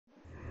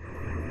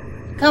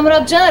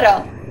Comrade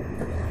General,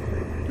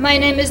 my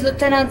name is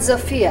Lieutenant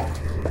Zofia.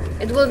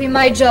 It will be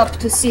my job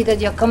to see that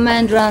your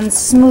command runs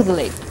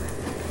smoothly.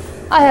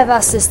 I have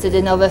assisted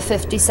in over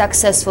 50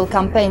 successful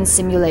campaign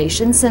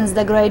simulations since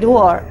the Great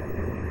War.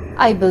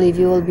 I believe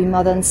you will be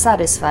more than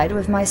satisfied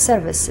with my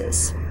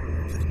services.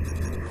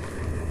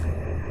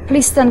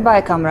 Please stand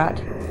by,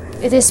 comrade.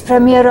 It is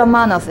Premier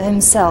Romanov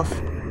himself.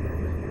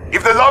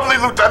 If the lovely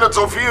Lieutenant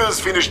Zofia is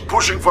finished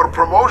pushing for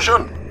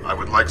promotion, I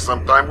would like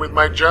some time with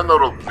my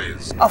general,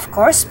 please. Of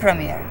course,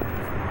 Premier.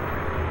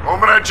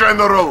 Comrade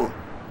General,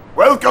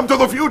 welcome to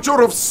the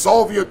future of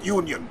Soviet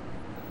Union.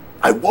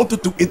 I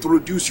wanted to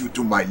introduce you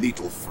to my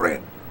little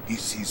friend.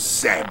 This is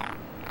Sam.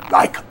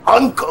 Like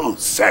Uncle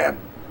Sam.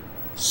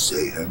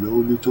 Say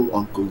hello, little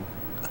uncle.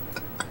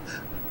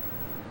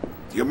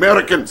 The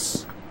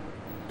Americans,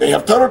 they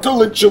have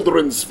turtle in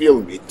children's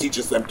film. It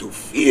teaches them to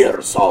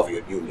fear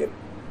Soviet Union.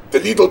 The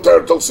little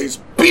turtle sees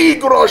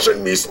big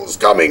Russian missiles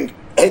coming,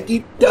 and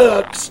it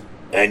ducks,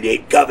 and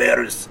it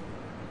covers.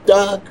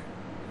 Duck,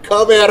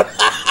 cover.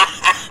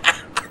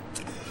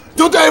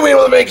 Today we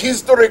will make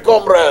history,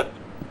 comrade.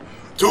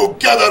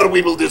 Together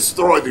we will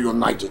destroy the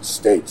United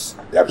States,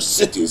 their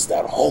cities,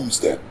 their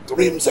homes, their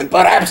dreams, and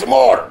perhaps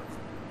more.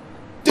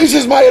 This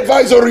is my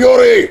advisor,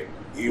 Yuri.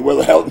 He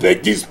will help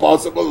make this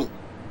possible.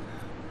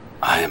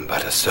 I am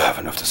but a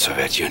servant of the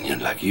Soviet Union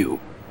like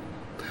you.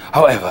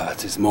 However, at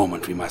this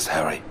moment we must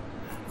hurry.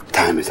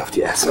 Time is of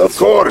the essence. Of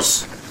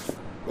course.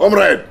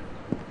 Comrade,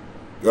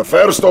 your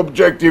first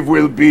objective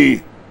will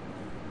be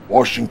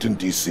Washington,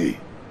 D.C.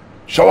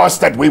 Show us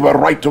that we were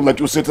right to let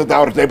you sit at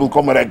our table,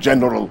 Comrade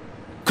General.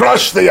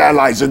 Crush the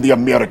Allies in the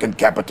American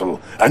capital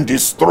and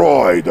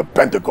destroy the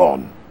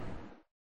Pentagon.